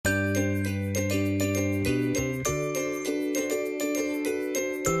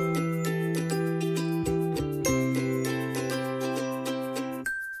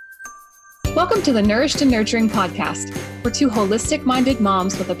Welcome to the Nourished and Nurturing podcast. We're two holistic-minded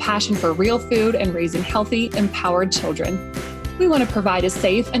moms with a passion for real food and raising healthy, empowered children. We want to provide a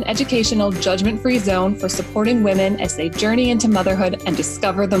safe and educational, judgment-free zone for supporting women as they journey into motherhood and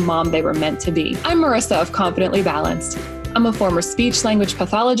discover the mom they were meant to be. I'm Marissa of Confidently Balanced. I'm a former speech-language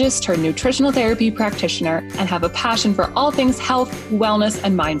pathologist turned nutritional therapy practitioner and have a passion for all things health, wellness,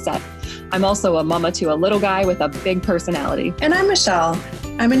 and mindset. I'm also a mama to a little guy with a big personality. And I'm Michelle.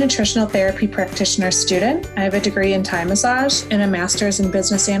 I'm a nutritional therapy practitioner student. I have a degree in Thai massage and a master's in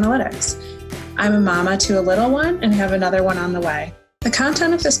business analytics. I'm a mama to a little one and have another one on the way. The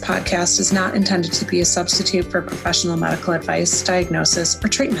content of this podcast is not intended to be a substitute for professional medical advice, diagnosis, or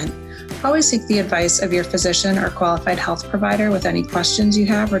treatment. Always seek the advice of your physician or qualified health provider with any questions you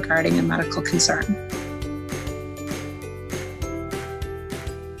have regarding a medical concern.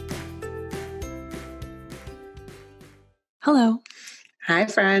 Hello. Hi,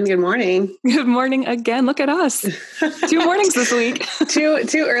 friend. Good morning. Good morning again. Look at us. 2 mornings this week.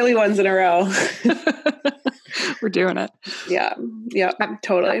 two early ones in a row. We're doing it. Yeah,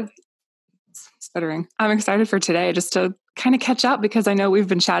 totally. Stuttering. I'm excited for today just to kind of catch up because I know we've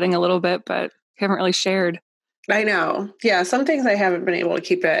been chatting a little bit, but we haven't really shared. I know. Yeah, some things I haven't been able to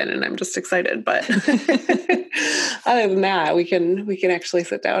keep in, and I'm just excited. But other than that, we can actually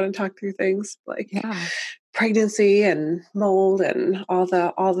sit down and talk through things like pregnancy and mold and all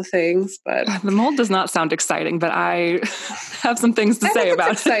the things. But the mold does not sound exciting, but I have some things to say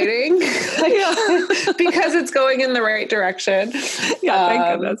about exciting. Because it's going in the right direction. Yeah,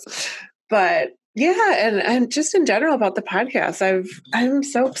 thank goodness. But yeah, and just in general about the podcast, I'm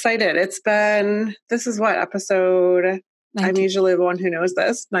so excited. This is what episode 19. I'm usually the one who knows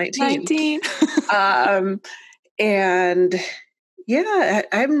this. 19. And yeah,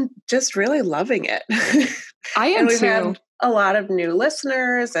 I'm just really loving it. I am and we've too. Had a lot of new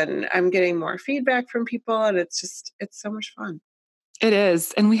listeners, and I'm getting more feedback from people, and it's so much fun. It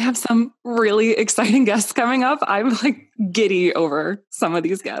is. And we have some really exciting guests coming up. I'm like giddy over some of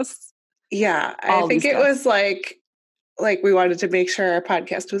these guests. Yeah, I think it was like we wanted to make sure our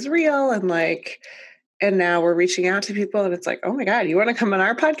podcast was real, and now we're reaching out to people, and it's like, oh my God, you want to come on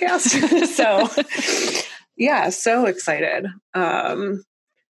our podcast? So yeah, so excited. And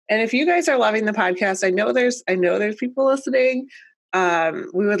if you guys are loving the podcast, I know there's people listening.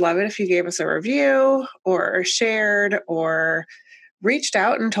 We would love it if you gave us a review or shared or reached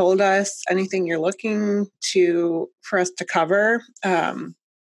out and told us anything you're looking for us to cover.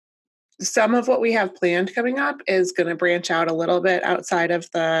 Some of what we have planned coming up is going to branch out a little bit outside of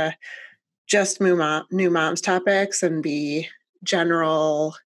the just new moms topics and be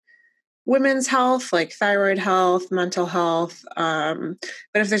general women's health, like thyroid health, mental health. But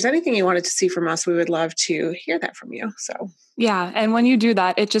if there's anything you wanted to see from us, we would love to hear that from you. So yeah. And when you do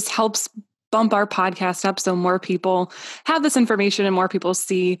that, it just helps bump our podcast up so more people have this information and more people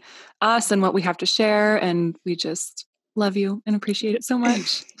see us and what we have to share. And we just love you and appreciate it so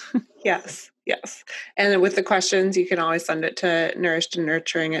much. Yes. And with the questions, you can always send it to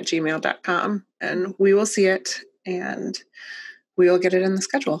nourishedandnurturing@gmail.com, and we will see it and we will get it in the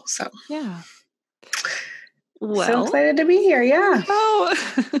schedule. So yeah. Well, so excited to be here. Yeah. Oh,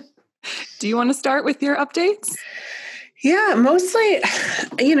 do you want to start with your updates? Yeah, mostly,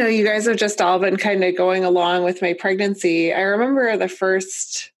 you guys have just all been kind of going along with my pregnancy. I remember the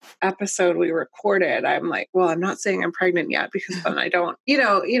first episode we recorded, I'm like, well, I'm not saying I'm pregnant yet because then I don't,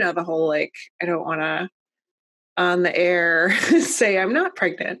 the whole, I don't want to on the air say I'm not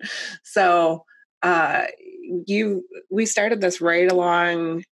pregnant. So, we started this right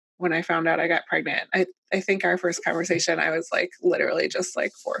along when I found out I got pregnant. I think our first conversation, I was literally just 4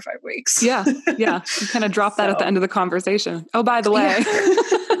 or 5 weeks. Yeah. You kind of drop that at the end of the conversation. Oh, by the way,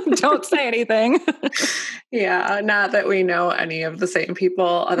 don't say anything. Yeah. Not that we know any of the same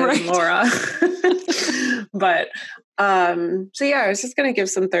people other than Laura. But, so yeah, I was just going to give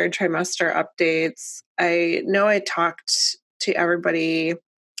some third trimester updates. I know I talked to everybody.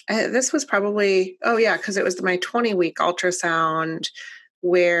 This was probably, because it was my 20-week ultrasound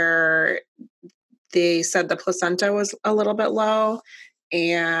where they said the placenta was a little bit low,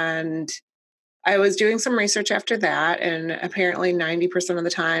 and I was doing some research after that, and apparently 90% of the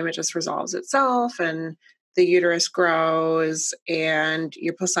time it just resolves itself and the uterus grows and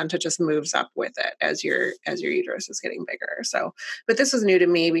your placenta just moves up with it as your uterus is getting bigger. So, but this was new to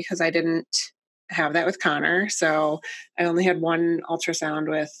me because I didn't have that with Connor. So I only had one ultrasound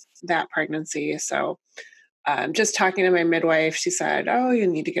with that pregnancy. So just talking to my midwife, she said, oh, you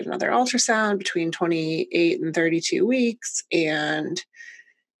need to get another ultrasound between 28 and 32 weeks. And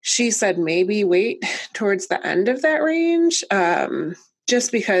she said, maybe wait towards the end of that range,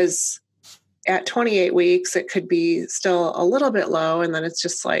 just because at 28 weeks, it could be still a little bit low. And then it's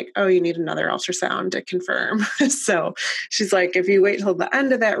just like, oh, you need another ultrasound to confirm. So she's like, if you wait till the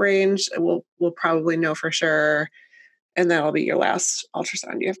end of that range, we'll probably know for sure. And that'll be your last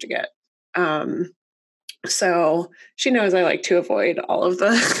ultrasound you have to get. So she knows I like to avoid all of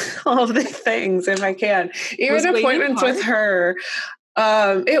the things if I can. Even appointments with her.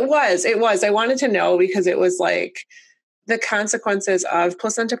 It was. I wanted to know because it was like the consequences of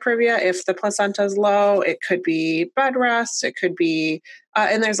placenta previa. If the placenta is low, it could be bed rest. It could be,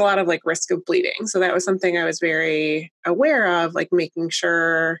 and there's a lot of like risk of bleeding. So that was something I was very aware of, like making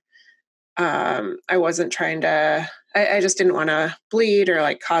sure I wasn't trying to, I just didn't want to bleed or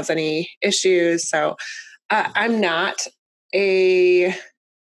like cause any issues. So I'm not a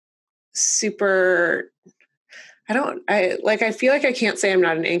super, I feel like I can't say I'm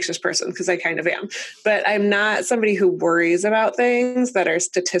not an anxious person because I kind of am, but I'm not somebody who worries about things that are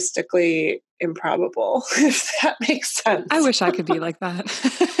statistically improbable, if that makes sense. I wish I could be like that.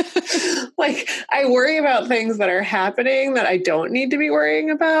 Like I worry about things that are happening that I don't need to be worrying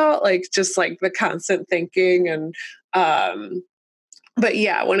about, like just like the constant thinking and, but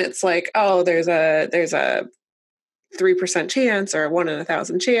yeah, when it's like, oh, there's a 3% chance or 1 in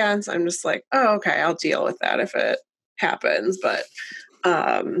 1,000 chance, I'm just like, oh, okay, I'll deal with that if it happens. But,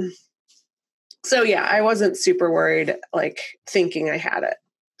 so yeah, I wasn't super worried, like thinking I had it.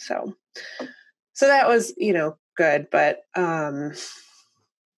 So that was, good. But,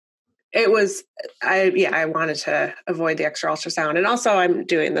 it was, I wanted to avoid the extra ultrasound. And also I'm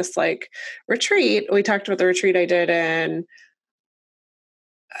doing this like retreat. We talked about the retreat I did in,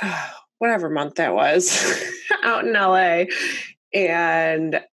 whatever month that was out in LA.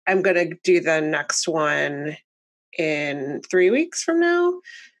 And I'm going to do the next one in 3 weeks from now.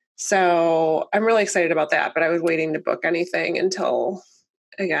 So I'm really excited about that, but I was waiting to book anything until,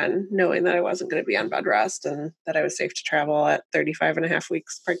 again, knowing that I wasn't going to be on bed rest and that I was safe to travel at 35 and a half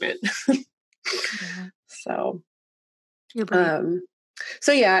weeks pregnant. Yeah. So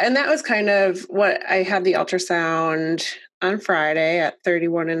yeah, and that was kind of what I had the ultrasound on Friday at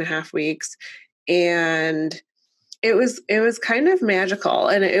 31 and a half weeks. And it was kind of magical,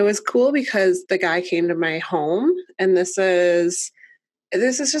 and it was cool because the guy came to my home, and this is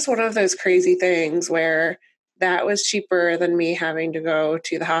just one of those crazy things where that was cheaper than me having to go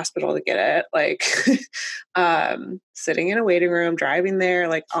to the hospital to get it. Like, sitting in a waiting room, driving there,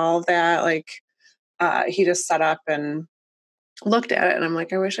 like all of that, like, he just set up and looked at it, and I'm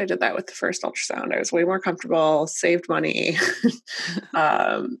like, I wish I did that with the first ultrasound. I was way more comfortable, saved money.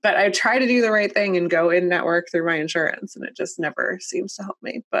 But I try to do the right thing and go in network through my insurance, and it just never seems to help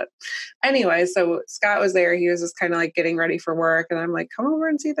me. But anyway, so Scott was there. He was just kind of like getting ready for work, and I'm like, come over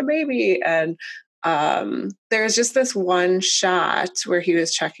and see the baby. And there's just this one shot where he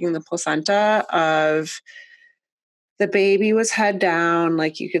was checking the placenta of the baby was head down.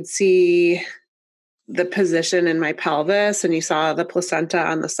 Like you could see the position in my pelvis, and you saw the placenta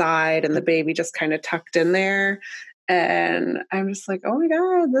on the side and the baby just kind of tucked in there. And I'm just like, oh my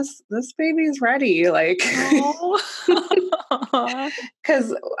God, this baby is ready. Like,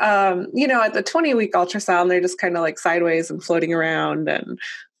 cause, at the 20-week ultrasound, they're just kind of like sideways and floating around. And,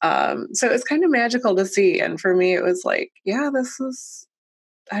 so it was kind of magical to see. And for me, it was like, yeah, this is,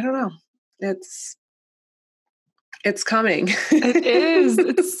 I don't know. It's coming. It is.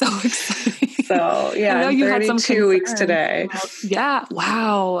 It's so exciting. So yeah, I know you had some 2 weeks today. Yeah.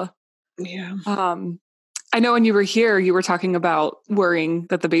 Wow. Yeah. I know when you were here, you were talking about worrying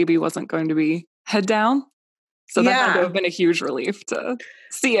that the baby wasn't going to be head down. So that had to have been a huge relief to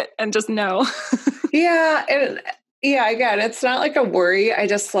see it and just know. Yeah. And again, it's not like a worry. I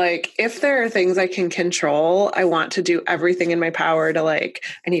just like, if there are things I can control, I want to do everything in my power to like,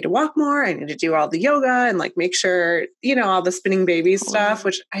 I need to walk more. I need to do all the yoga and like make sure, all the spinning baby stuff,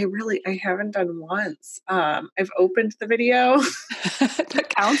 which I haven't done once. I've opened the video. That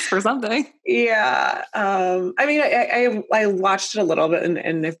counts for something. Yeah. I mean, I watched it a little bit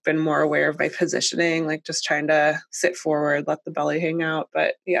and I've been more aware of my positioning, like just trying to sit forward, let the belly hang out.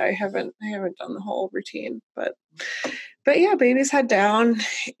 But yeah, I haven't done the whole routine, but yeah, baby's head down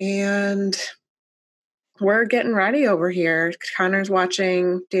and we're getting ready over here. Connor's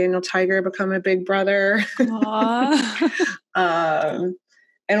watching Daniel Tiger become a big brother.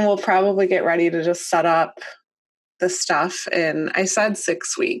 And we'll probably get ready to just set up the stuff. And I said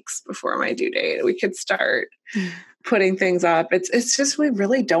 6 weeks before my due date, we could start putting things up. It's just, we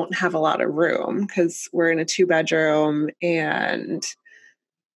really don't have a lot of room because we're in a 2-bedroom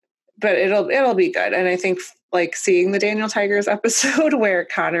but it'll be good. And I think like seeing the Daniel Tigers episode where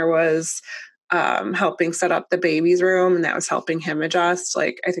Connor was helping set up the baby's room, and that was helping him adjust.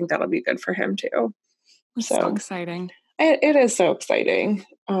 Like, I think that'll be good for him too. It's so exciting. It is so exciting.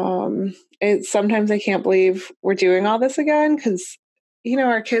 Sometimes I can't believe we're doing all this again, because,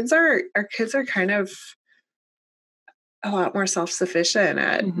 our kids are kind of a lot more self-sufficient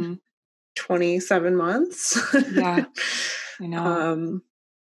at 27 months. Yeah, I know.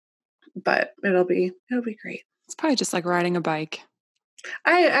 But it'll be great. It's probably just like riding a bike.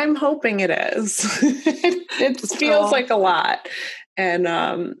 I'm hoping it is. It feels like a lot. And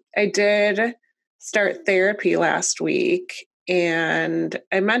I did start therapy last week. And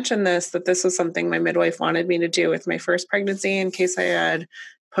I mentioned that this was something my midwife wanted me to do with my first pregnancy in case I had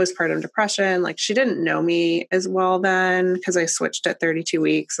postpartum depression. Like, she didn't know me as well then, because I switched at 32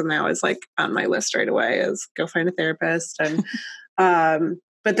 weeks, and that was like on my list right away, is go find a therapist. And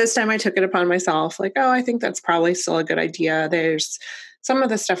but this time I took it upon myself, like, oh, I think that's probably still a good idea. There's some of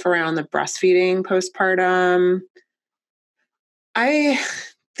the stuff around the breastfeeding postpartum. I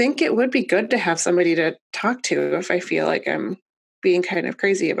think it would be good to have somebody to talk to if I feel like I'm being kind of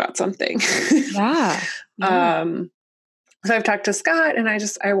crazy about something. Yeah. So I've talked to Scott, and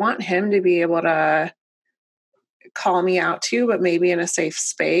I want him to be able to call me out too, but maybe in a safe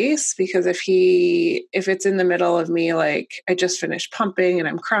space, because if it's in the middle of me, like, I just finished pumping and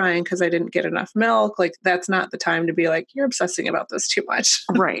I'm crying because I didn't get enough milk, like, that's not the time to be like, you're obsessing about this too much.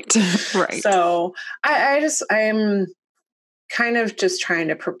 Right. So I'm kind of just trying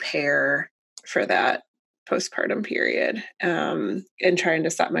to prepare for that postpartum period, and trying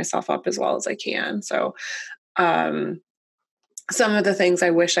to set myself up as well as I can. So, some of the things I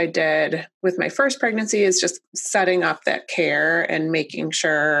wish I did with my first pregnancy is just setting up that care and making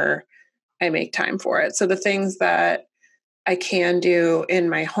sure I make time for it. So the things that I can do in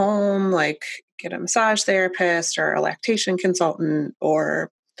my home, like get a massage therapist or a lactation consultant, or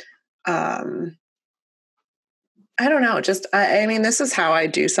I don't know, just, I mean, this is how I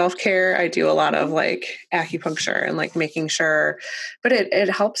do self-care. I do a lot of like acupuncture and like making sure, but it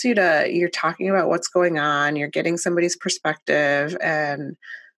helps you're talking about what's going on, you're getting somebody's perspective. And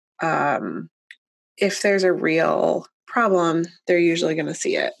if there's a real problem, they're usually going to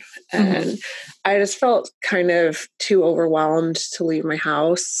see it. And I just felt kind of too overwhelmed to leave my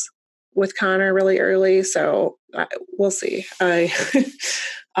house with Connor really early. So we'll see.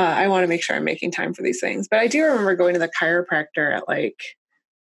 I want to make sure I'm making time for these things. But I do remember going to the chiropractor at like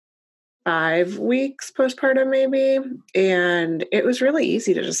 5 weeks postpartum maybe. And it was really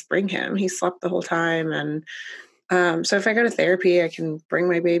easy to just bring him. He slept the whole time. And so if I go to therapy, I can bring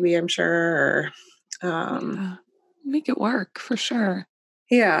my baby, I'm sure. Or make it work for sure.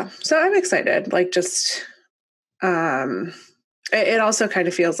 Yeah. So I'm excited. Like, just it also kind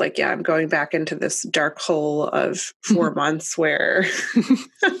of feels like, I'm going back into this dark hole of 4 months where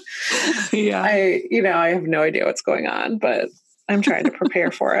I have no idea what's going on, but I'm trying to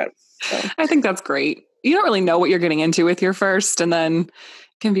prepare for it. So. I think that's great. You don't really know what you're getting into with your first, and then it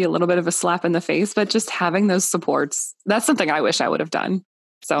can be a little bit of a slap in the face, but just having those supports, that's something I wish I would have done.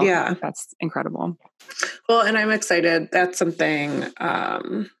 So yeah, that's incredible. Well, and I'm excited. That's something,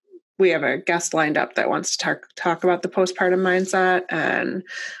 we have a guest lined up that wants to talk about the postpartum mindset, and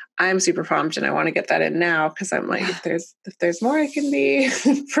I'm super pumped, and I want to get that in now, because I'm like, if there's more I can be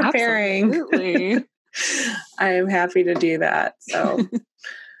preparing, absolutely. I am happy to do that. So,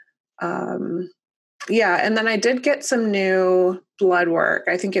 and then I did get some new blood work.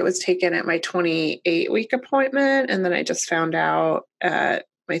 I think it was taken at my 28-week appointment, and then I just found out at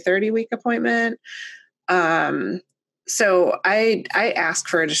my 30-week appointment. So I ask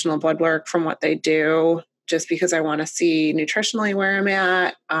for additional blood work from what they do, just because I want to see nutritionally where I'm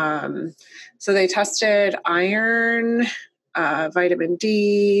at. So they tested iron, vitamin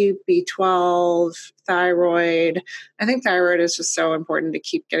D, B12, thyroid. I think thyroid is just so important to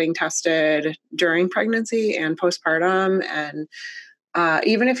keep getting tested during pregnancy and postpartum. And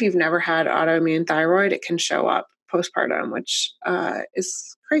even if you've never had autoimmune thyroid, it can show up postpartum, which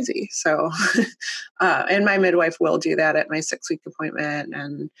is crazy. So, and my midwife will do that at my 6-week appointment.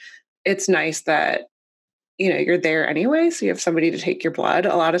 And it's nice that, you're there anyway. So you have somebody to take your blood.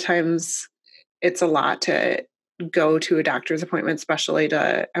 A lot of times it's a lot to go to a doctor's appointment, especially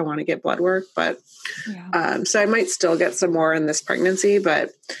I want to get blood work. But so I might still get some more in this pregnancy. But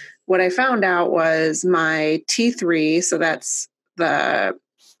what I found out was my T3, so that's the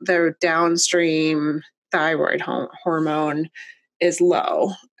downstream thyroid hormone, is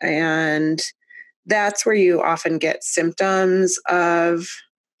low. And that's where you often get symptoms of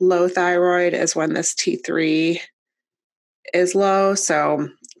low thyroid, is when this T3 is low. So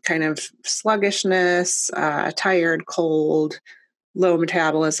kind of sluggishness, tired, cold, low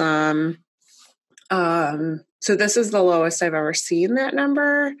metabolism. So this is the lowest I've ever seen that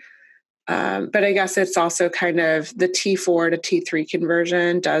number. But I guess it's also kind of the T4 to T3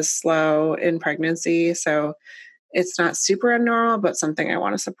 conversion does slow in pregnancy. So it's not super abnormal, but something I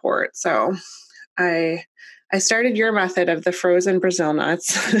want to support. So I started your method of the frozen Brazil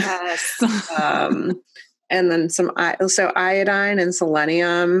nuts. Yes. And then so iodine and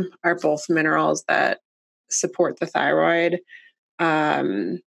selenium are both minerals that support the thyroid.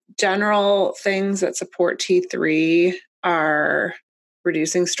 General things that support T3 are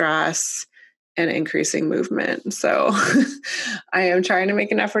reducing stress and increasing movement. So I am trying to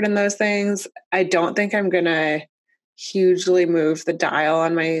make an effort in those things. I don't think I'm going to hugely move the dial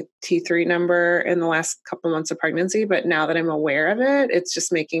on my T3 number in the last couple months of pregnancy, but now that I'm aware of it, it's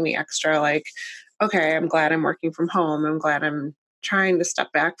just making me extra like, okay, I'm glad I'm working from home. I'm glad I'm trying to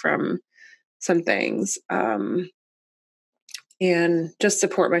step back from some things and just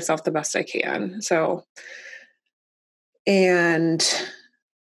support myself the best I can. So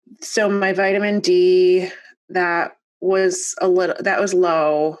my vitamin D, that was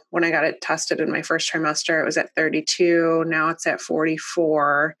low when I got it tested in my first trimester. It was at 32. Now it's at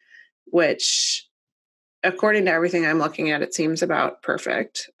 44, which according to everything I'm looking at, it seems about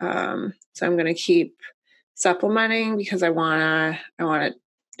perfect. So I'm going to keep supplementing because I want to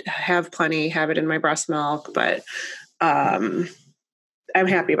have plenty, have it in my breast milk, but I'm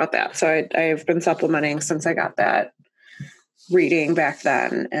happy about that. So I've been supplementing since I got that reading back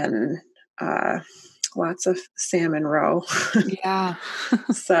then, and lots of salmon roe. Yeah.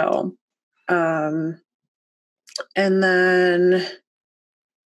 So, and then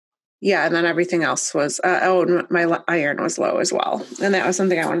everything else was, my iron was low as well. And that was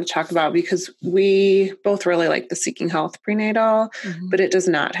something I wanted to talk about because we both really like the Seeking Health prenatal, but it does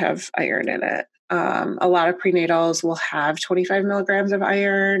not have iron in it. A lot of prenatals will have 25 milligrams of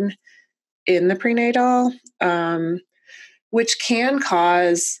iron in the prenatal, which can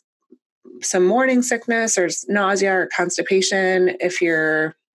cause some morning sickness or nausea or constipation if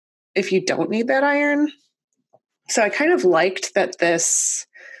you don't need that iron. So I kind of liked that this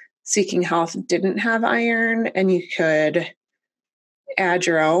Seeking Health didn't have iron and you could add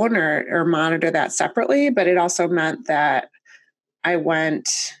your own or monitor that separately. But it also meant that I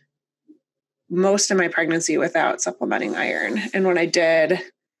went most of my pregnancy without supplementing iron. And when I did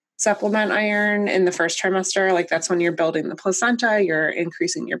supplement iron in the first trimester, like that's when you're building the placenta, you're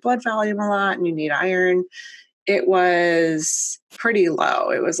increasing your blood volume a lot and you need iron. It was pretty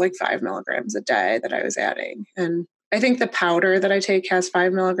low. It was like 5 milligrams a day that I was adding. And I think the powder that I take has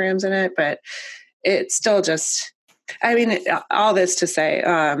 5 milligrams in it, but it's still just, I mean, all this to say,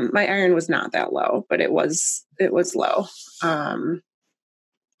 my iron was not that low, but it was low.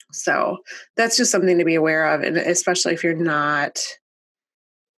 So that's just something to be aware of. And especially if you're not,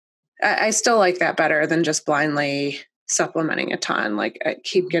 I still like that better than just blindly supplementing a ton. Like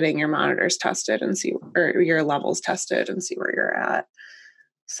keep getting your monitors tested and see, or your levels tested and see where you're at.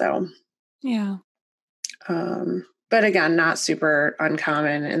 So, yeah. But again, not super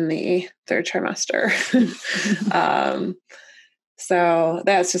uncommon in the third trimester. So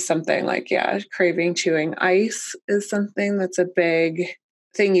that's just something like, craving chewing ice is something that's a big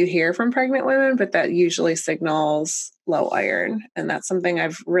thing you hear from pregnant women, but that usually signals low iron. And that's something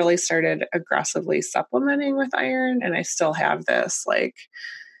I've really started aggressively supplementing with iron. And I still have this like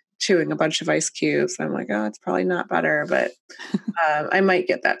chewing a bunch of ice cubes. I'm like, oh, it's probably not better, but I might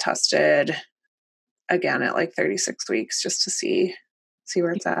get that tested again at like 36 weeks just to see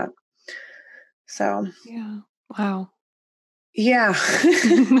where it's at. So, yeah. Wow. Yeah.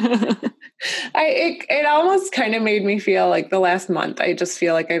 It almost kind of made me feel like the last month, I just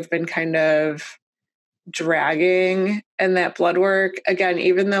feel like I've been kind of dragging, and that blood work, again,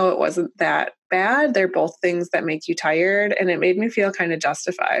 even though it wasn't that bad, they're both things that make you tired. And it made me feel kind of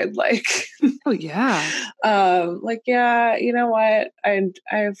justified. Like, oh yeah. Like, yeah, you know what?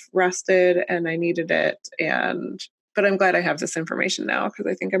 I've rested and I needed it. But I'm glad I have this information now because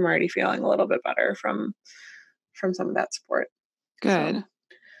I think I'm already feeling a little bit better from some of that support. Good.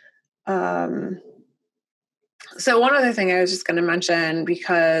 So one other thing I was just going to mention,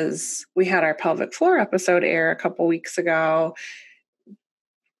 because we had our pelvic floor episode air a couple weeks ago,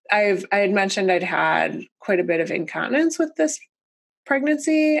 I had mentioned I'd had quite a bit of incontinence with this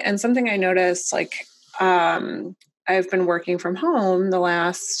pregnancy, and something I noticed, like, I've been working from home the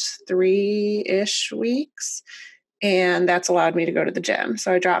last 3-ish weeks, and that's allowed me to go to the gym.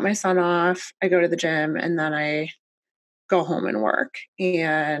 So I drop my son off, I go to the gym, and then I go home and work.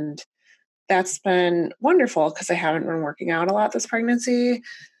 And that's been wonderful because I haven't been working out a lot this pregnancy.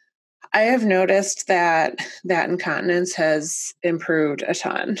 I have noticed that incontinence has improved a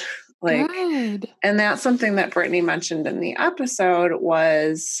ton. Good. And that's something that Brittany mentioned in the episode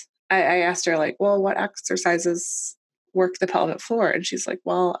was I asked her like, well, what exercises work the pelvic floor? And she's like,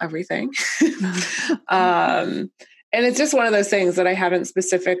 well, everything. And it's just one of those things that I haven't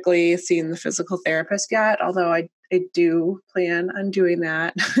specifically seen the physical therapist yet, although I do plan on doing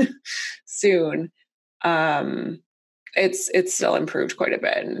that soon. It's still improved quite a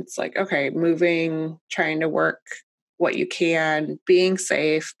bit. And it's like, okay, moving, trying to work what you can, being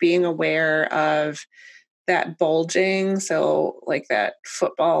safe, being aware of that bulging. So like that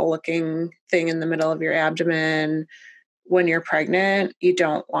football looking thing in the middle of your abdomen. When you're pregnant, you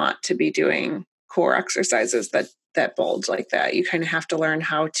don't want to be doing core exercises that bulge like that. You kind of have to learn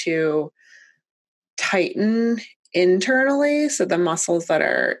how to tighten internally. So the muscles that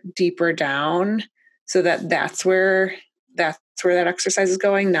are deeper down, so that's where that exercise is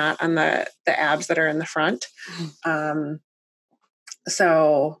going, not on the abs that are in the front.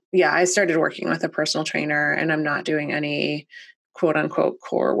 So yeah, I started working with a personal trainer, and I'm not doing any quote unquote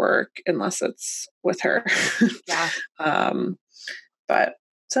core work unless it's with her. Yeah. But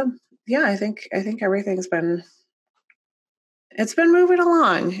so yeah, I think everything's been moving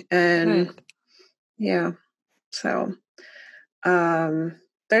along, and Good. yeah. So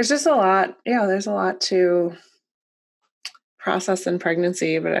there's just a lot. Yeah, there's a lot to process in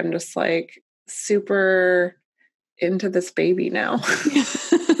pregnancy, but I'm just like super into this baby now.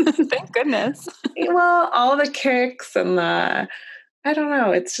 Thank goodness. Well, all the kicks and I don't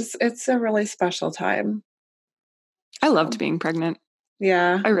know. It's a really special time. I loved being pregnant.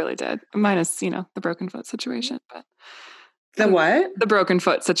 Yeah. I really did. Minus, the broken foot situation, but The what? The broken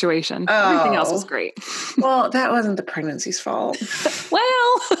foot situation. Oh. Everything else was great. Well, that wasn't the pregnancy's fault.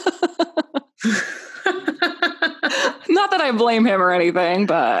 Well, not that I blame him or anything,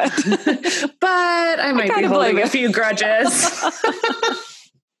 but I might be holding a few grudges.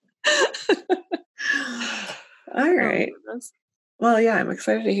 All right. Well, yeah, I'm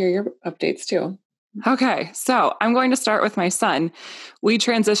excited to hear your updates too. Okay, so I'm going to start with my son. We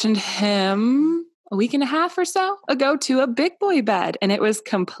transitioned him a week and a half or so ago to a big boy bed, and it was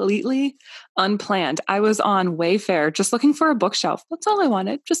completely unplanned. I was on Wayfair just looking for a bookshelf. That's all I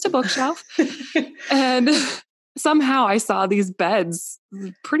wanted, just a bookshelf. And somehow I saw these beds,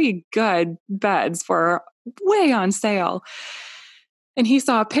 pretty good beds, for way on sale. And he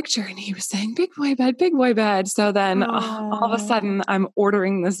saw a picture and he was saying, big boy bed, big boy bed. So then all of a sudden I'm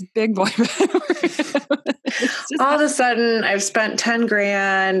ordering this big boy bed. All of a sudden I've spent 10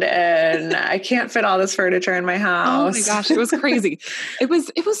 grand and I can't fit all this furniture in my house. Oh my gosh, it was crazy. It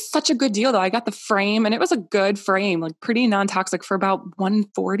was such a good deal though. I got the frame, and it was a good frame, like pretty non-toxic, for about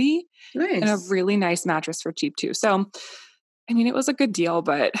 $140. Nice. And a really nice mattress for cheap too. So, I mean, it was a good deal,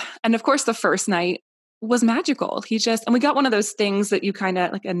 and of course the first night was magical. And we got one of those things that you kind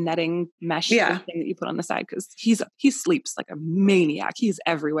of like a netting mesh thing that you put on the side, because he sleeps like a maniac. He's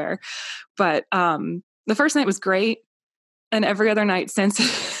everywhere. But the first night was great. And every other night since,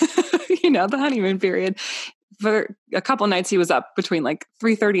 the honeymoon period, for a couple nights, he was up between like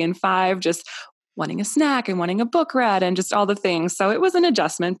 3:30 and 5, just wanting a snack and wanting a book read and just all the things. So it was an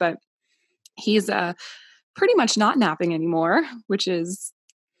adjustment, but he's pretty much not napping anymore, which is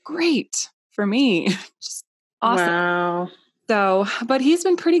great for me. Just awesome. Wow. So, but he's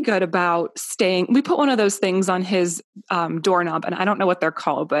been pretty good about staying. We put one of those things on his doorknob, and I don't know what they're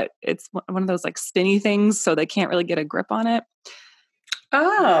called, but it's one of those like spinny things, so they can't really get a grip on it.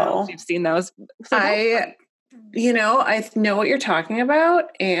 Oh, you've seen those. So I know what you're talking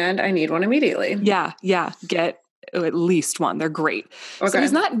about, and I need one immediately. Yeah. Get at least one. They're great. Okay. So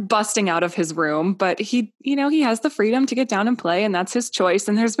he's not busting out of his room, but he has the freedom to get down and play, and that's his choice.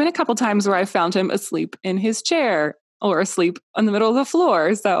 And there's been a couple times where I found him asleep in his chair or asleep on the middle of the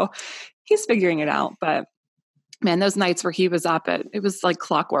floor. So he's figuring it out. But man, those nights where he was up it was like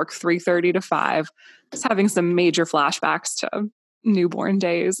clockwork, 3:30 to 5, just having some major flashbacks to newborn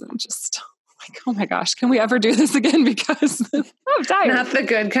days, and just like, oh my gosh, can we ever do this again? Because I'm tired. Not the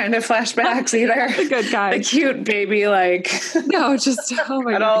good kind of flashbacks either. The good kind. The cute baby, no, just, oh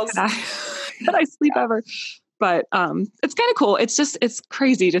my God, could I sleep ever? But it's kind of cool. It's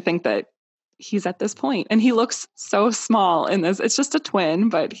crazy to think that he's at this point, and he looks so small in this. It's just a twin,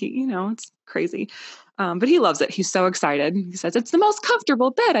 but it's crazy. But he loves it. He's so excited. He says, it's the most comfortable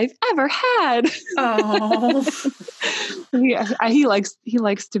bed I've ever had. Oh, he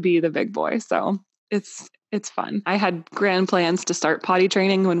likes to be the big boy. So it's fun. I had grand plans to start potty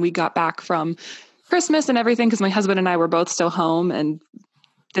training when we got back from Christmas and everything, because my husband and I were both still home, and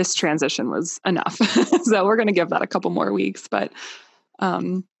this transition was enough. So we're going to give that a couple more weeks, but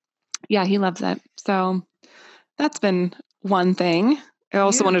yeah, he loves it. So that's been one thing. I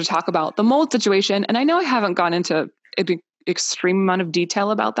also wanted to talk about the mold situation. And I know I haven't gone into an extreme amount of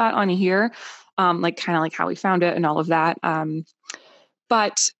detail about that on here, like kind of like how we found it and all of that.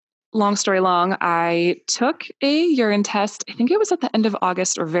 But long story long, I took a urine test. I think it was at the end of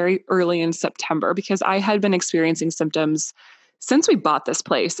August or very early in September, because I had been experiencing symptoms since we bought this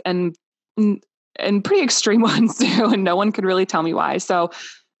place, and pretty extreme ones too. And no one could really tell me why. So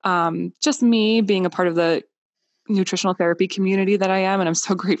just me being a part of the nutritional therapy community that I am. And I'm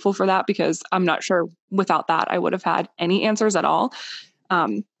so grateful for that, because I'm not sure without that, I would have had any answers at all.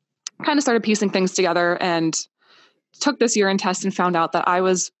 Kind of started piecing things together and took this urine test and found out that I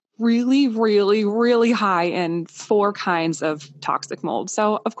was really, really, really high in 4 kinds of toxic mold.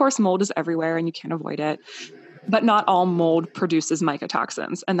 So of course, mold is everywhere and you can't avoid it, but not all mold produces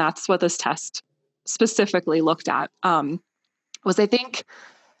mycotoxins. And that's what this test specifically looked at. Was I think,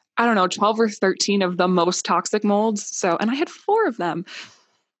 I don't know, 12 or 13 of the most toxic molds. So, and I had 4 of them,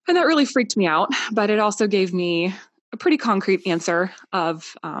 and that really freaked me out, but it also gave me a pretty concrete answer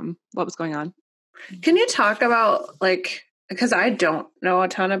of what was going on. Can you talk about, like, because I don't know a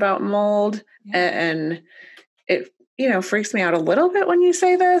ton about mold, and it, freaks me out a little bit when you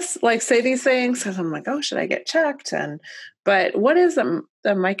say this, like say these things, because I'm like, oh, should I get checked? But what is the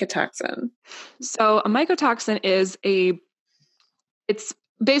mycotoxin? So a mycotoxin is it's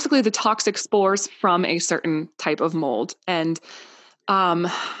basically the toxic spores from a certain type of mold. And I'm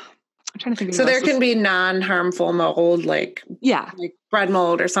trying to think. So there can be non-harmful mold, like bread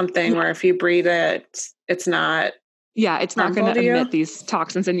mold or something, where if you breathe it, it's not. Yeah, it's not going to emit these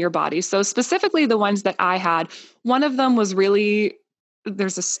toxins in your body. So specifically the ones that I had, one of them was really,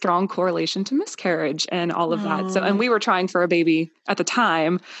 there's a strong correlation to miscarriage and all of that. So, and we were trying for a baby at the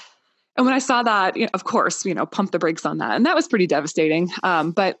time. And when I saw that, of course, pump the brakes on that. And that was pretty devastating,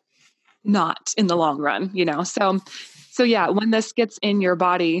 but not in the long run, So yeah, when this gets in your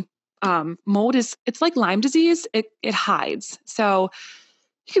body, mold it's like Lyme disease. It hides. So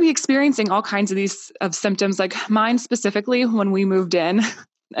you could be experiencing all kinds of symptoms, like mine specifically when we moved in.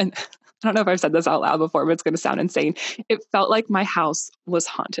 And I don't know if I've said this out loud before, but it's going to sound insane. It felt like my house was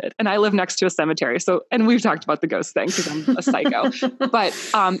haunted, and I live next to a cemetery. So, and we've talked about the ghost thing because I'm a psycho, but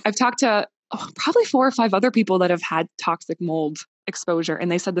I've talked to probably 4 or 5 other people that have had toxic mold exposure,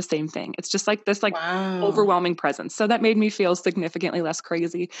 and they said the same thing. It's just like this, overwhelming presence. So that made me feel significantly less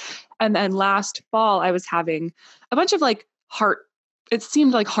crazy. And then last fall, I was having a bunch of it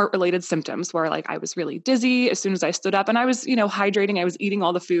seemed like heart-related symptoms where I was really dizzy as soon as I stood up, and I was, hydrating. I was eating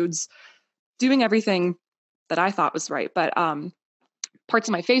all the foods, doing everything that I thought was right. But parts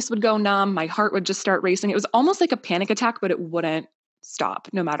of my face would go numb. My heart would just start racing. It was almost like a panic attack, but it wouldn't stop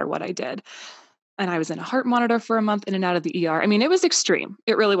no matter what I did. And I was in a heart monitor for a month, in and out of the ER. I mean, it was extreme.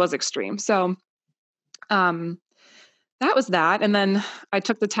 It really was extreme. So that was that. And then I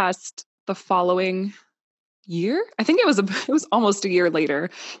took the test the following year. I think it was almost a year later,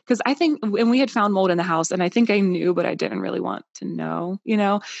 because I think when we had found mold in the house, and I think I knew, but I didn't really want to know,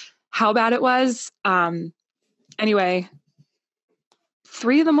 how bad it was. Anyway,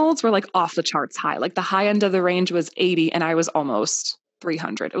 3 of the molds were off the charts high. The high end of the range was 80, and I was almost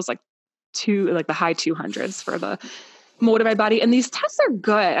 300. It was the high 200s for the mold in my body. And these tests are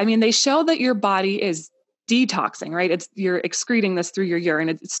good. I mean, they show that your body is detoxing, right? You're excreting this through your urine.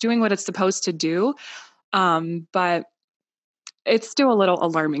 It's doing what it's supposed to do. But it's still a little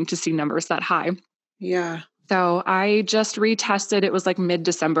alarming to see numbers that high. Yeah. So I just retested. It was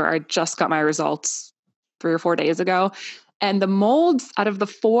mid-December. I just got my results 3 or 4 days ago. And the molds out of the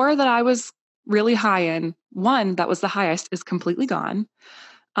 4 that I was really high in, 1 that was the highest is completely gone.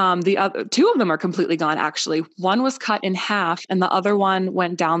 The other 2 of them are completely gone. Actually, 1 was cut in half, and the other one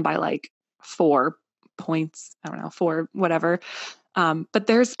went down by 4 points. I don't know, 4, whatever. But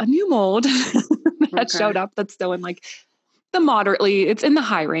there's a new mold that showed up that's still in it's in the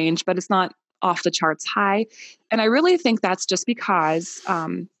high range, but it's not off the charts high. And I really think that's just because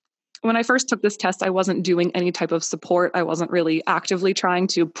when I first took this test, I wasn't doing any type of support. I wasn't really actively trying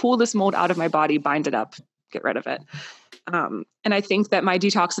to pull this mold out of my body, bind it up, get rid of it. And I think that my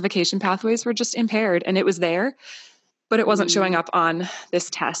detoxification pathways were just impaired, and it was there, but it wasn't showing up on this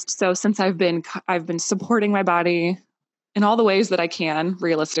test. So since I've been supporting my body in all the ways that I can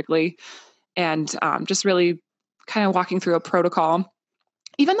realistically, and just really kind of walking through a protocol,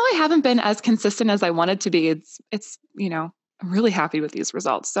 even though I haven't been as consistent as I wanted to be, it's I'm really happy with these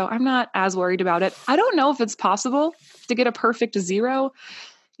results. So I'm not as worried about it. I don't know if it's possible to get a perfect 0,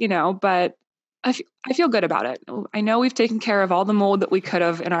 but I feel good about it. I know we've taken care of all the mold that we could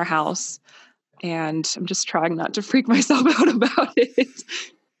have in our house, and I'm just trying not to freak myself out about it.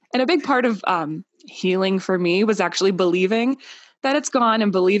 And a big part of healing for me was actually believing that it's gone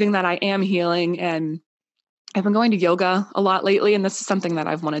and believing that I am healing. And I've been going to yoga a lot lately. And this is something that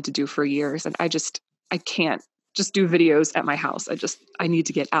I've wanted to do for years. And I can't just do videos at my house. I need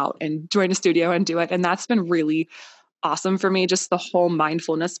to get out and join a studio and do it. And that's been really awesome for me. Just the whole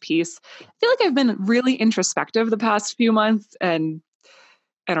mindfulness piece. I feel like I've been really introspective the past few months, and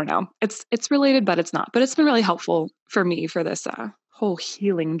I don't know, it's related, but it's not, but it's been really helpful for me for this whole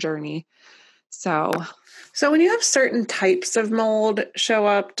healing journey. So when you have certain types of mold show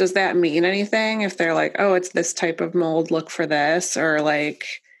up, does that mean anything? If they're like, oh, it's this type of mold, look for this, or like,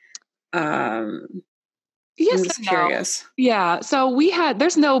 yes, I'm just curious. Yeah. So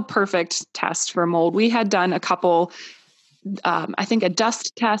there's no perfect test for mold. We had done a couple, I think a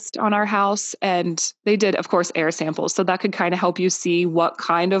dust test on our house, and they did, of course, air samples. So that could kind of help you see what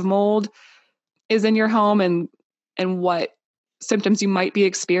kind of mold is in your home and what symptoms you might be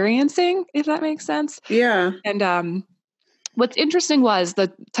experiencing, if that makes sense. Yeah. And what's interesting was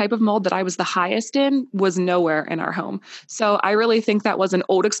the type of mold that I was the highest in was nowhere in our home. So I really think that was an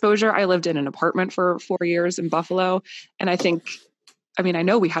old exposure. I lived in an apartment for 4 years in Buffalo. And I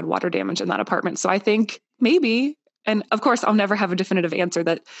know we had water damage in that apartment. So I think maybe, and of course I'll never have a definitive answer,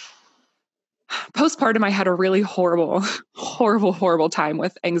 that postpartum, I had a really horrible, horrible, horrible time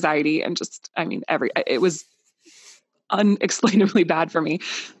with anxiety and it was unexplainably bad for me.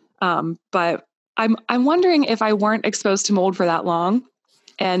 But I'm wondering if I weren't exposed to mold for that long,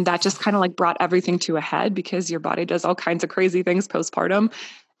 and that just kind of like brought everything to a head, because your body does all kinds of crazy things postpartum.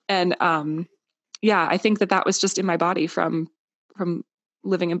 And I think that was just in my body from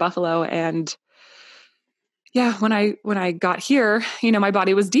living in Buffalo. And yeah, when I got here, my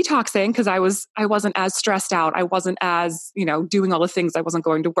body was detoxing because I wasn't as stressed out. I wasn't as, doing all the things. I wasn't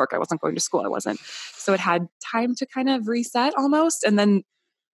going to work. I wasn't going to school. So it had time to kind of reset almost. And then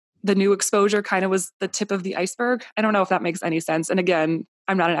the new exposure kind of was the tip of the iceberg. I don't know if that makes any sense. And again,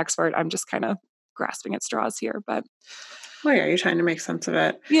 I'm not an expert. I'm just kind of grasping at straws here, but. Well, yeah, you're trying to make sense of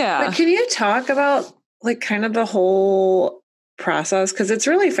it. Yeah. But can you talk about like kind of the whole process? Because it's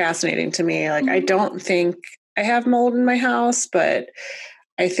really fascinating to me. Like, I don't think I have mold in my house, but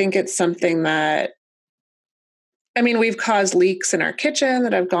I think it's something that, we've caused leaks in our kitchen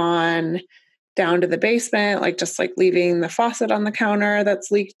that have gone down to the basement, like just like leaving the faucet on the counter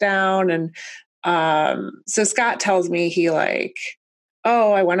that's leaked down. And so Scott tells me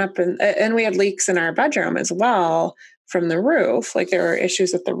I went up and we had leaks in our bedroom as well from the roof. Like there were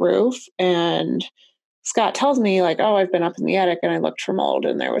issues with the roof, and Scott tells me like, oh, I've been up in the attic and I looked for mold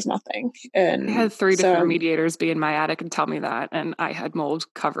and there was nothing. And I had 3 different mediators be in my attic and tell me that. And I had mold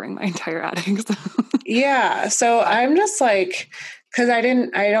covering my entire attic. So. Yeah. So I'm just like, because I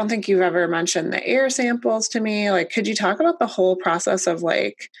don't think you've ever mentioned the air samples to me. Like, could you talk about the whole process of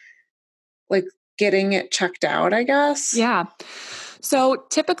like getting it checked out, I guess? Yeah. So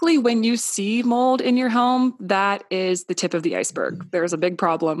typically when you see mold in your home, that is the tip of the iceberg. There's a big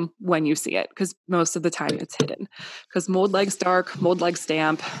problem when you see it, because most of the time it's hidden, because mold likes dark, mold likes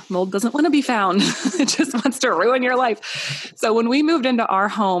damp, mold doesn't want to be found. It just wants to ruin your life. So when we moved into our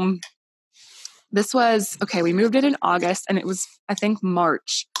home, we moved in August, and it was, I think,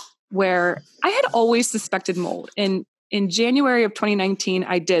 March, where I had always suspected mold. In January of 2019,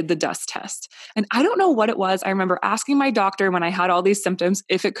 I did the dust test, and I don't know what it was. I remember asking my doctor when I had all these symptoms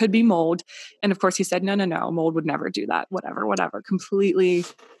if it could be mold. And of course he said, no, mold would never do that. Whatever, completely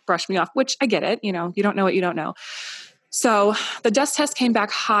brushed me off, which I get it. You don't know what you don't know. So the dust test came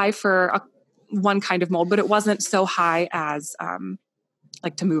back high for one kind of mold, but it wasn't so high as,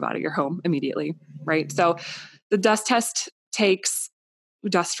 like to move out of your home immediately. Right. So the dust test takes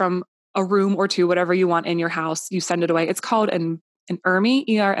dust from a room or two, whatever you want in your house, you send it away. It's called an ERMI,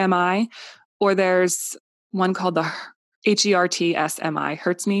 ERMI, or there's one called the HERTSMI,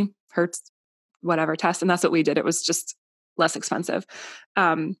 Hertz, whatever test. And that's what we did. It was just less expensive.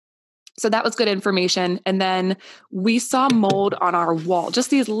 So that was good information. And then we saw mold on our wall, just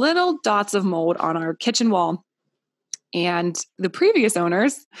these little dots of mold on our kitchen wall. And the previous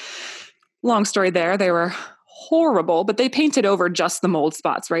owners, long story there, they were horrible, but they painted over just the mold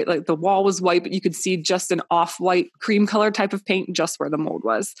spots, right? Like the wall was white, but you could see just an off-white cream color type of paint just where the mold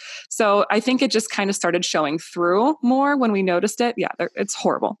was. So I think it just kind of started showing through more when we noticed it. Yeah, it's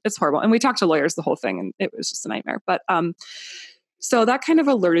horrible. It's horrible. And we talked to lawyers the whole thing, and it was just a nightmare. But so that kind of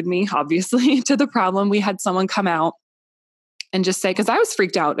alerted me, obviously, to the problem. We had someone come out and just say, because I was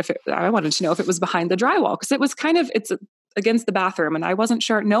freaked out I wanted to know if it was behind the drywall, because it was it's against the bathroom, and I wasn't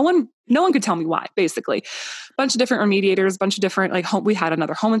sure. No one could tell me why. Basically, a bunch of different remediators, a bunch of different we had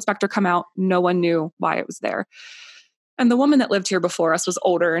another home inspector come out. No one knew why it was there. And the woman that lived here before us was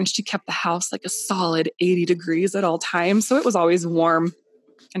older, and she kept the house like a solid 80 degrees at all times. So it was always warm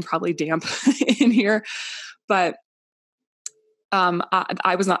and probably damp in here. But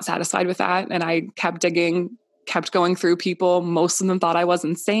I was not satisfied with that. And I kept digging, kept going through people. Most of them thought I was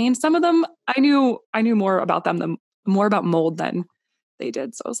insane. Some of them, I knew more about them, more about mold than they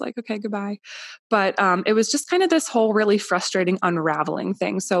did. So I was like, okay, goodbye. But it was just kind of this whole really frustrating unraveling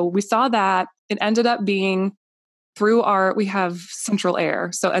thing. So we saw that it ended up being through we have central air.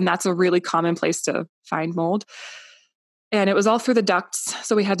 So, and that's a really common place to find mold. And it was all through the ducts.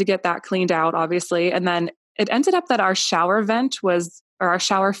 So we had to get that cleaned out, obviously. And then it ended up that our shower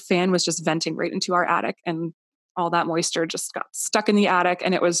shower fan was just venting right into our attic, and all that moisture just got stuck in the attic,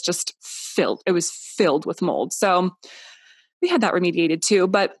 and it was just filled. It was filled with mold. So we had that remediated too.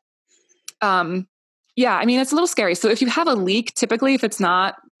 But yeah, I mean, it's a little scary. So if you have a leak, typically if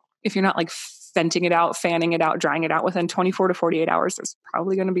you're not like venting it out, fanning it out, drying it out within 24 to 48 hours, there's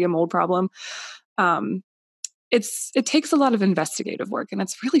probably going to be a mold problem. It takes a lot of investigative work, and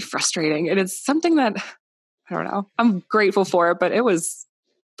it's really frustrating. And it's something that, I don't know, I'm grateful for it, but it was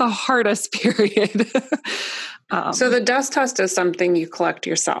the hardest period. So the dust test is something you collect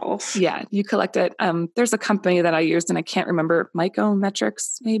yourself. Yeah, you collect it. There's a company that I used, and I can't remember,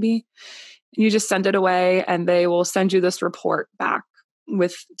 Mycometrics maybe. You just send it away, and they will send you this report back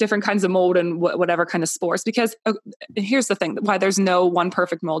with different kinds of mold and whatever kind of spores. Because here's the thing, why there's no one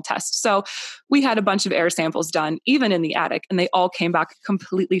perfect mold test. So we had a bunch of air samples done, even in the attic, and they all came back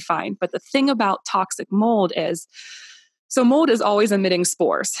completely fine. But the thing about toxic mold is, so mold is always emitting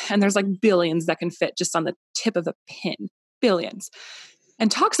spores, and there's like billions that can fit just on the tip of a pin, billions. And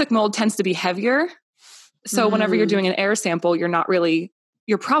toxic mold tends to be heavier. So whenever you're doing an air sample, you're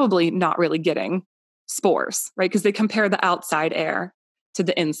probably not really getting spores, right? Because they compare the outside air to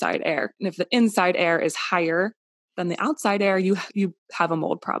the inside air. And if the inside air is higher than the outside air, you have a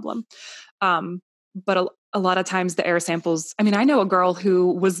mold problem. But a lot of times the air samples, I mean, I know a girl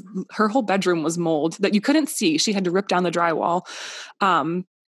who her whole bedroom was mold that you couldn't see. She had to rip down the drywall. And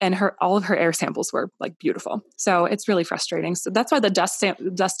all of her air samples were like beautiful. So it's really frustrating. So that's why the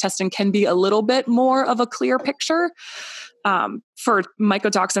dust testing can be a little bit more of a clear picture for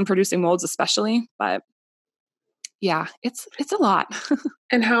mycotoxin producing molds, especially. But yeah, it's a lot.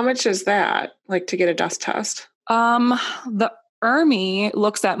 And how much is that, like, to get a dust test? The ERMI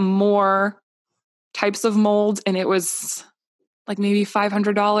looks at more types of mold, and it was like maybe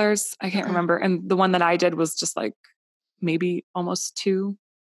 $500. I can't remember. And the one that I did was just like maybe almost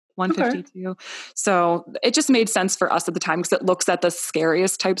 $152. Okay. So it just made sense for us at the time because it looks at the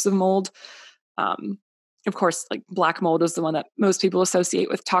scariest types of mold. Of course, like black mold is the one that most people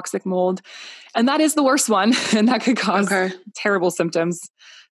associate with toxic mold. And that is the worst one. And that could cause terrible symptoms.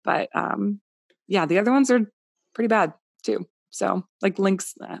 But yeah, the other ones are pretty bad too. So like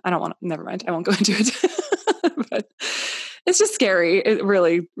lynx, never mind. I won't go into it. But it's just scary. It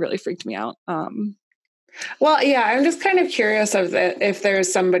really, really freaked me out. Well, yeah, I'm just kind of curious if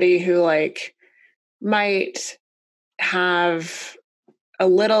there's somebody who like might have a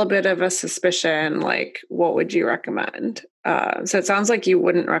little bit of a suspicion, like what would you recommend? So it sounds like you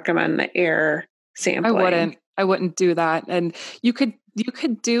wouldn't recommend the air sampling. I wouldn't do that. And you could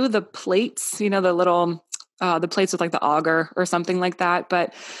do the plates, the little, the plates with like the auger or something like that.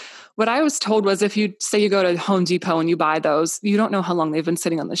 But what I was told was if you say you go to Home Depot and you buy those, you don't know how long they've been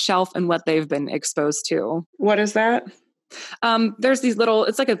sitting on the shelf and what they've been exposed to. What is that? There's these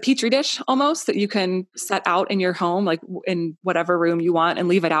it's like a Petri dish almost that you can set out in your home, like in whatever room you want, and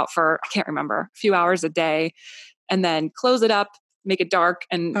leave it out for, I can't remember, a few hours a day, and then close it up, make it dark,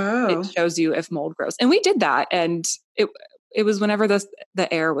 and it shows you if mold grows. And we did that. And it was whenever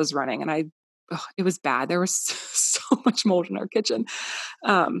the air was running, and it was bad. There was so much mold in our kitchen,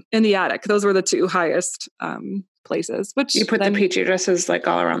 in the attic. Those were the two highest places. Which you put the Petri dishes like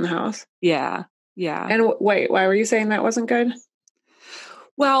all around the house. Yeah, yeah. And wait, why were you saying that wasn't good?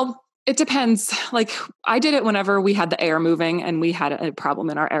 Well, it depends. Like I did it whenever we had the air moving and we had a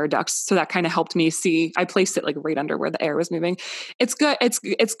problem in our air ducts. So that kind of helped me see. I placed it like right under where the air was moving. It's good. It's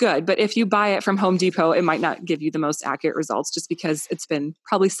good. But if you buy it from Home Depot, it might not give you the most accurate results just because it's been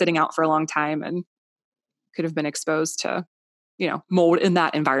probably sitting out for a long time and could have been exposed to, mold in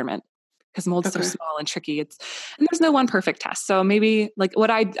that environment. Because mold's so small and tricky. And there's no one perfect test. So maybe like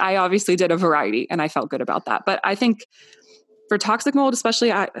what I obviously did a variety and I felt good about that. But I think for toxic mold,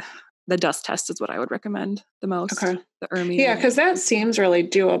 especially the dust test is what I would recommend the most. Okay. The ERMI. Yeah. Cause that seems really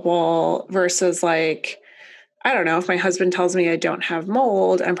doable versus like, I don't know, if my husband tells me I don't have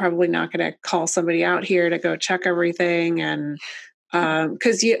mold, I'm probably not going to call somebody out here to go check everything. And,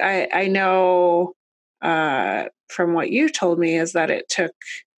 cause I know from what you told me is that it took,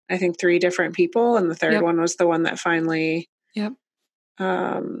 I think, 3 different people, and the third one was the one that finally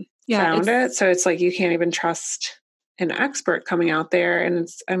found it. So it's like you can't even trust an expert coming out there, and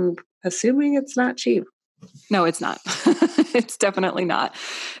I'm assuming it's not cheap. No, it's not. It's definitely not.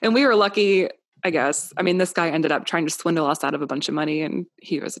 And we were lucky, I guess. I mean, this guy ended up trying to swindle us out of a bunch of money, and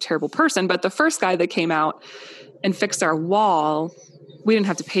he was a terrible person. But the first guy that came out and fixed our wall, we didn't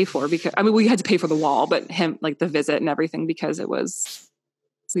have to pay for, because we had to pay for the wall, but him, like the visit and everything, because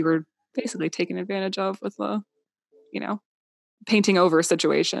we were basically taken advantage of with the, painting over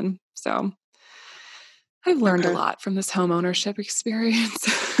situation. So I've learned a lot from this home ownership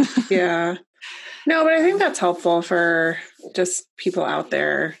experience. Yeah. No, but I think that's helpful for just people out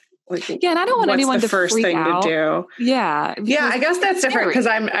there. Like, and I don't want anyone to freak out. What's the first thing to do? Yeah. Yeah, I guess that's different, because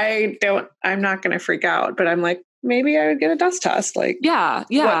I'm not going to freak out, but I'm like, maybe I would get a dust test. Like, yeah.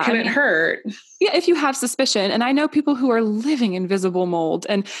 What can it hurt? Yeah. If you have suspicion, and I know people who are living in visible mold,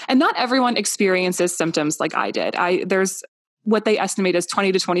 and not everyone experiences symptoms like I did. There's what they estimate is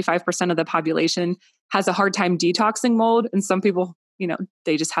 20 to 25% of the population has a hard time detoxing mold. And some people,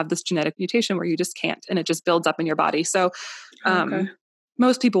 they just have this genetic mutation where you just can't, and it just builds up in your body. So,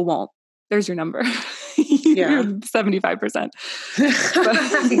 most people won't. There's your number. Yeah. 75%.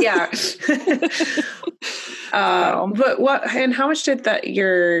 Yeah. But how much did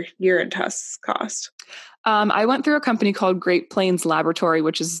your urine tests cost? I went through a company called Great Plains Laboratory,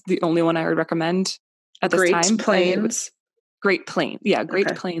 which is the only one I would recommend at this time. Great Plains. Yeah. Great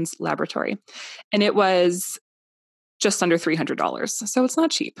Plains Laboratory. And it was just under $300. So it's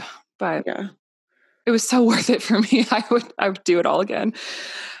not cheap, but it was so worth it for me. I would do it all again.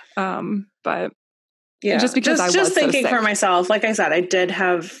 But just because I was thinking so sick. For myself, like I said,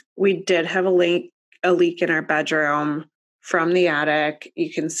 we did have a leak in our bedroom from the attic.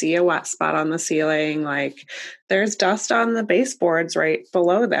 You can see a wet spot on the ceiling. Like, there's dust on the baseboards right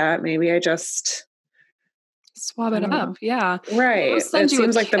below that. Maybe I just swab it up. Yeah. Right. It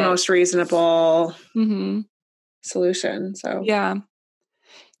seems like the most reasonable solution. So yeah.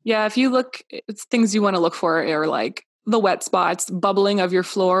 If you look, it's things you want to look for are like the wet spots, bubbling of your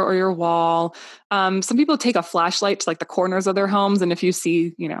floor or your wall. Some people take a flashlight to like the corners of their homes. And if you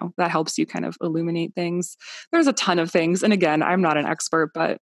see, that helps you kind of illuminate things. There's a ton of things. And again, I'm not an expert,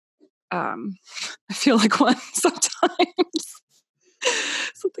 but I feel like one sometimes.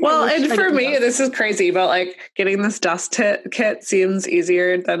 Well, and for me, this is crazy, but like getting this dust kit seems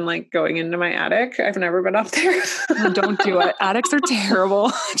easier than like going into my attic. I've never been up there. Don't do it. Attics are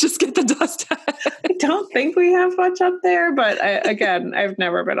terrible. Just get the dust. I don't think we have much up there, but I've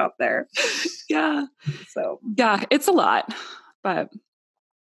never been up there. Yeah. So yeah, it's a lot, but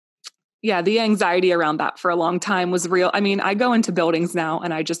yeah, the anxiety around that for a long time was real. I mean, I go into buildings now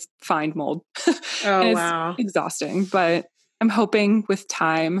and I just find mold. Oh, wow. Exhausting, but I'm hoping with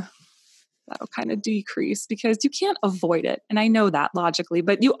time that'll kind of decrease, because you can't avoid it. And I know that logically,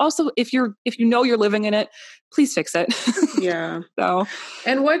 but you also, if you're living in it, please fix it. Yeah. So,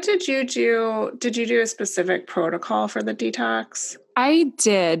 and what did you do? Did you do a specific protocol for the detox? I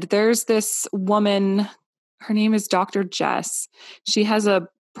did. There's this woman, her name is Dr. Jess. She has a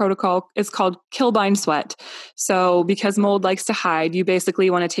protocol. It's called Kill, Bind, Sweat. So because mold likes to hide, you basically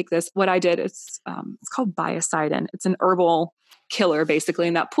want to take this. What I did, it's called biocidin. It's an herbal killer basically,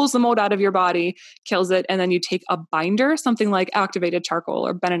 and that pulls the mold out of your body, kills it. And then you take a binder, something like activated charcoal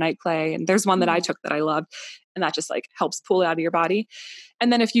or bentonite clay. And there's one that I took that I loved, and that just like helps pull it out of your body.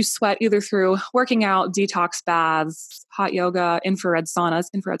 And then if you sweat either through working out, detox baths, hot yoga, infrared saunas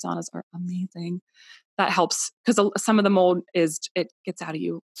are amazing. That helps, because some of the mold it gets out of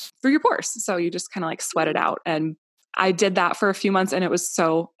you through your pores. So you just kind of like sweat it out. And I did that for a few months, and it was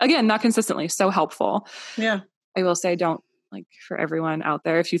again, not consistently, so helpful. Yeah. I will say, don't, like, for everyone out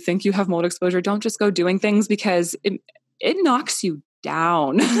there, if you think you have mold exposure, don't just go doing things, because it knocks you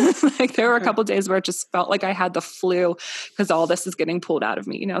down. Like, there were a couple of days where it just felt like I had the flu, because all this is getting pulled out of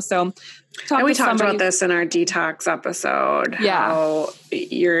me, so. And we talked about this in our detox episode. Yeah. How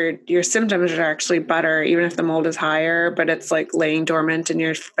your symptoms are actually better, even if the mold is higher, but it's like laying dormant in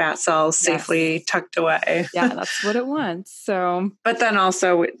your fat cells, safely tucked away. Yeah, that's what it wants. So, but then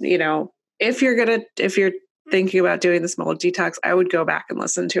also, if you're thinking about doing this mold detox, I would go back and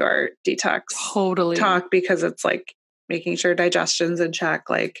listen to our detox talk, because it's like making sure digestion's in check,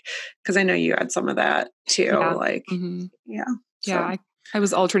 like, because I know you had some of that too. Yeah. Like, So. I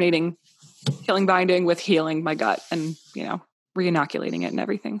was alternating killing binding with healing my gut and, re-inoculating it and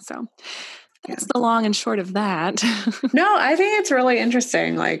everything. So that's the long and short of that. No, I think it's really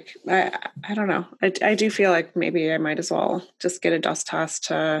interesting. Like, I don't know. I do feel like maybe I might as well just get a dust test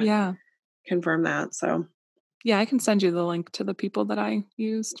to confirm that. So yeah, I can send you the link to the people that I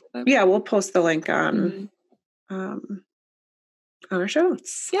used. Yeah, we'll post the link on our show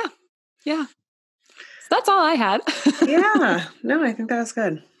notes. Yeah. Yeah. So that's all I had. Yeah. No, I think that was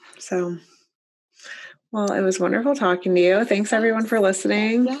good. So, well, it was wonderful talking to you. Thanks everyone for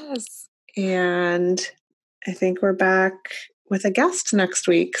listening. Yes. And I think we're back with a guest next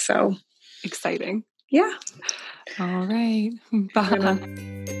week. So exciting. Yeah. All right. Bye.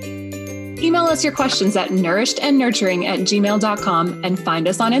 Email us your questions at nourishedandnurturing@gmail.com and find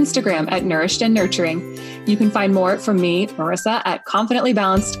us on Instagram at nourishedandnurturing. You can find more from me, Marissa, at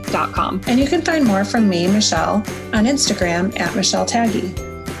confidentlybalanced.com. And you can find more from me, Michelle, on Instagram at Michelle Taggy.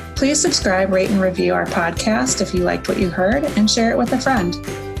 Please subscribe, rate, and review our podcast if you liked what you heard, and share it with a friend.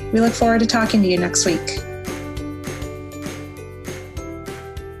 We look forward to talking to you next week.